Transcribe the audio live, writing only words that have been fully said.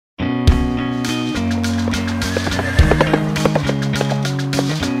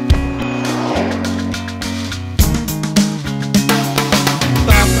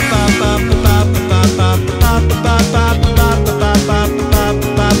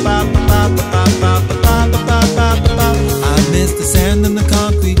I miss the sand and the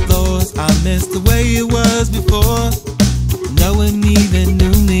concrete floors. I miss the way it was before. No one even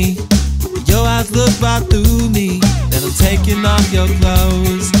knew me. Your eyes look right through me. Then I'm taking off your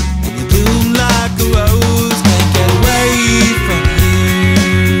clothes, and you bloom like a rose. Can't get away from you.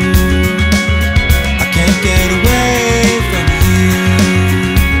 I can't get away from you.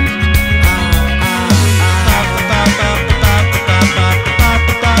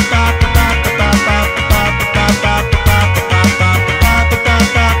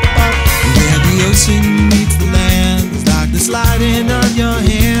 Where the ocean meets the land, it's like the sliding on your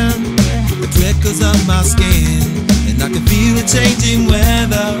hand. The prickles of my skin, and I can feel the changing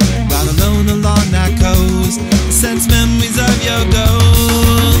weather. Right alone along that coast, sense memories of your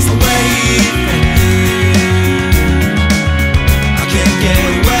ghost. Away from you, I can't get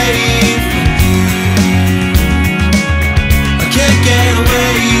away from you. I can't get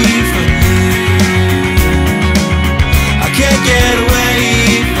away from you. I can't get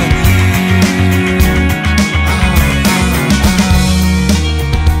away from you.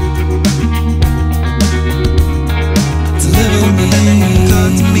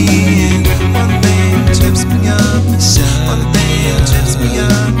 Cuts me in. One thing trips me up and shine. One thing trips me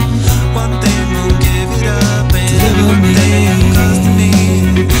up. One thing won't give it up. And one thing comes to me.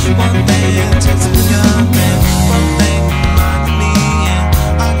 One thing trips me up. And one thing reminds me. And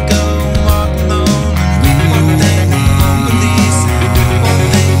I go walk alone. And one thing won't release. And one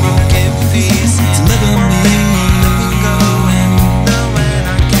thing won't give me peace. Deliver me. Let me go and know when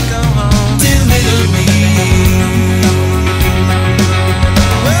I can go home. Deliver me.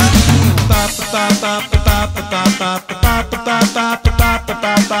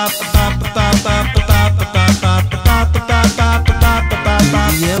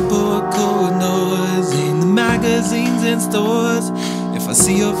 The airport corridors, in the magazines and stores. If I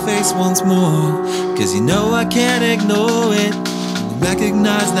see your face once more, cause you know I can't ignore it. And you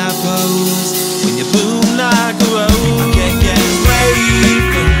recognize that pose when you bloom like a rose. I can't get away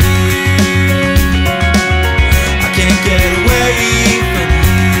from you. I can't get away from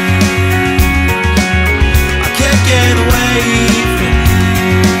you. I can't get away from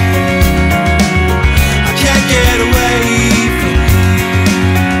you. I can't get away from you.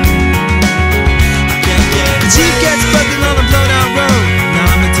 I can't get away. The Jeep gets bugging on a blown out road.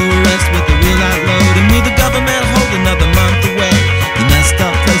 Now I'm into arrest with a real light load. And will the government hold another month away? The messed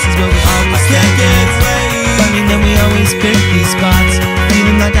up places where we always stay. I can't get away. Funny that we always pick these spots.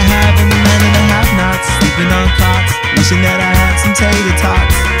 Feeling like I have and the man and I have nots. Sleeping on cots, wishing that I had some tater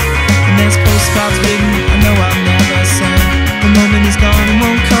tots. And there's postcards written, I know I'll never send. The moment is gone and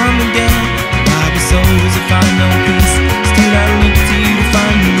won't come again. My soul is a find no peace. Still I look to you to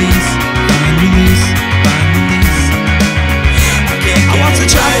find release. Find release, find release. I want to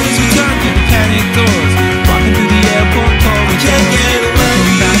try as we turn through the panic doors. Walking through the airport corridors. I can't get away.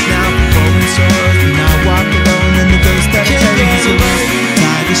 Come back now from foreign shores. And now I walk alone in the ghost that I tell you to.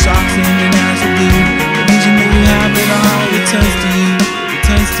 Tie the sharks in an ash of blue. The vision that you have it all returns to you.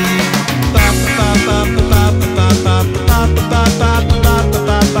 Returns to you.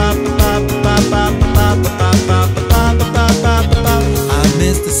 I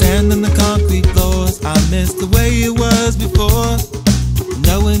miss the sand and the concrete floors. I miss the way it was before.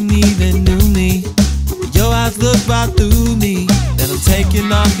 No one even knew me. Your eyes look right through me. Then I'm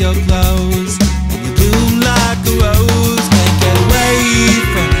taking off your clothes, and you bloom like a rose. Can't get away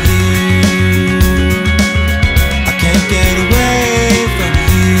from you. I can't get away from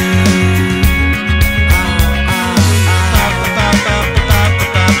you.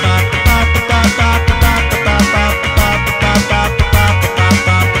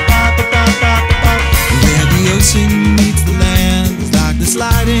 Where the ocean meets the land, it's like the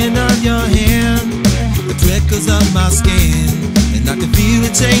sliding on your hand. The prickles of my skin, and I can feel the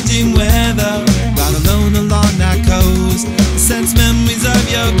changing weather. Right alone along that coast, sense memories of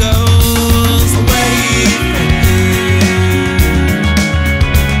your ghost. Away from you,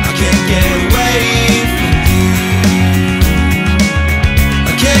 I can't get away from you.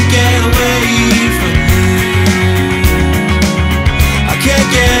 I can't get away from you. I can't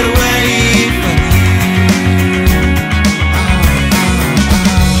get away from you.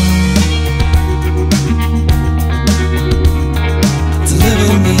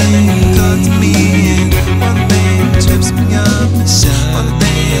 Deliver me, cuts me in. One thing trips me up and shine. One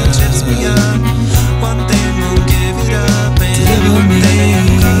thing trips me up. One thing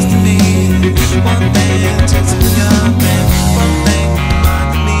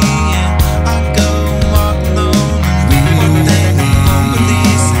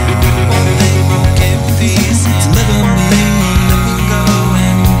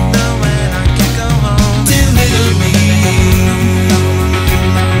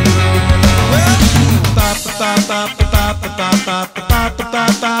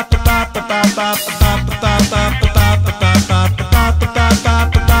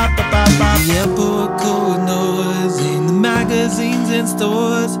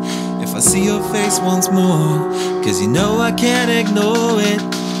stores. If I see your face once more, 'cause you know I can't ignore it.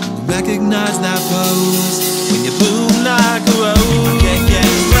 Recognize that pose when you bloom like a rose. I can't get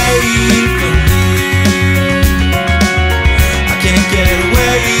away from you. I can't get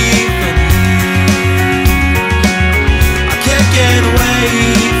away from you. I can't get away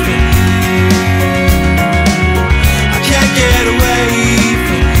from you. I can't get away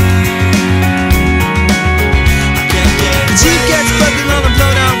from you. I can't get away. The Jeep gets bucking on a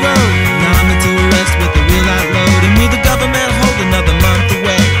blown-out road. Now I'm into arrest with a real outload, and will the government hold another month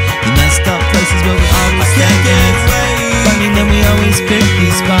away? You messed up places where we always stand. Funny that we always pick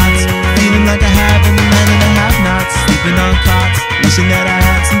these spots, feeling like I have and the man and I have nots, sleeping on cots, wishing that I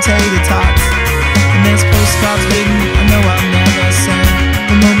had some tater tots. And there's postcards written, I know I'll never send.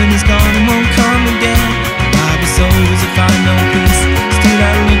 The moment is gone and won't come again. My soul is a final piece, still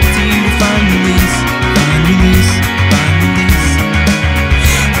I look to you to find release, find release, find release.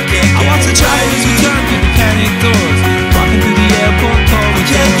 I watch the travelers return through the panic doors, walking through the airport corridors.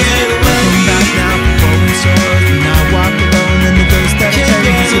 I can't get away. Come back now from foreign shores, and I walk alone in the ghost that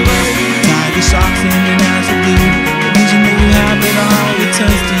turns away. Tiger sharks in an ash of blue, the vision that you have, it all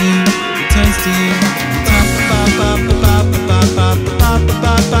returns to you, returns to you.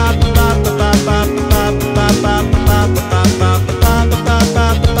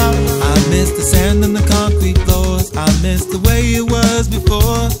 I miss the sand and the concrete floors, I miss the way it was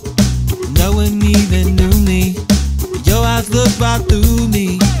before. No one even knew me. Your eyes look right through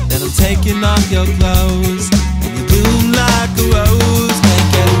me. Then I'm taking off your clothes, and you bloom like a rose. Can't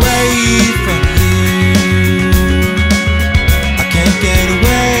get away from you. I can't get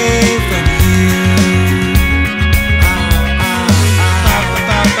away from you.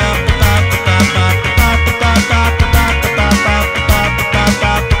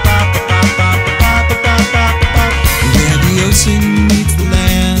 Where the ocean meets the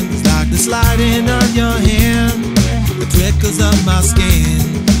land, it's like the sliding on your hand. It prickles up my skin,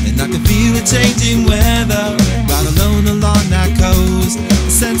 and I can feel it changing weather. Right alone along that coast, I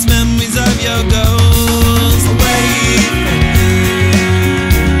sense memories of your ghost. Away from you,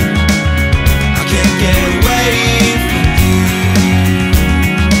 I can't get away from you.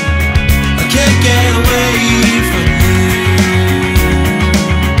 I can't get away from you.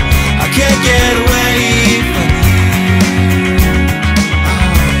 I can't get away from you.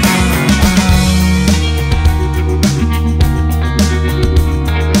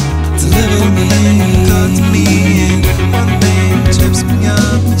 Come to me, and one thing trips me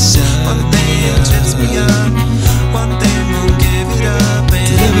up, one thing trips me up, one thing won't give it up,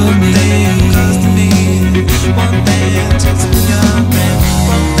 and one thing comes to me, one thing trips me up, and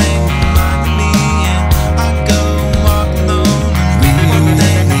one thing reminds me, and I go walk alone, and one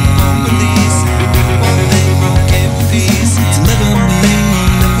thing won't release, and one thing won't give me peace, deliver me,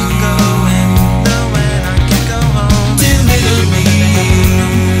 let me go, and know when I can go home, deliver me.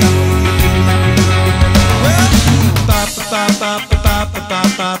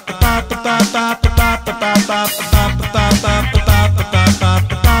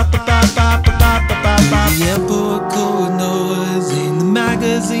 The airport corridors, in the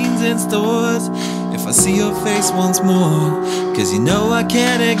magazines and stores. If I see your face once more, 'cause you know I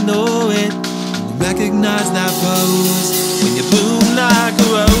can't ignore it. Recognize that pose when you bloom like a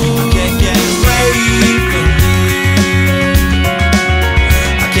rose. I can't get away from you.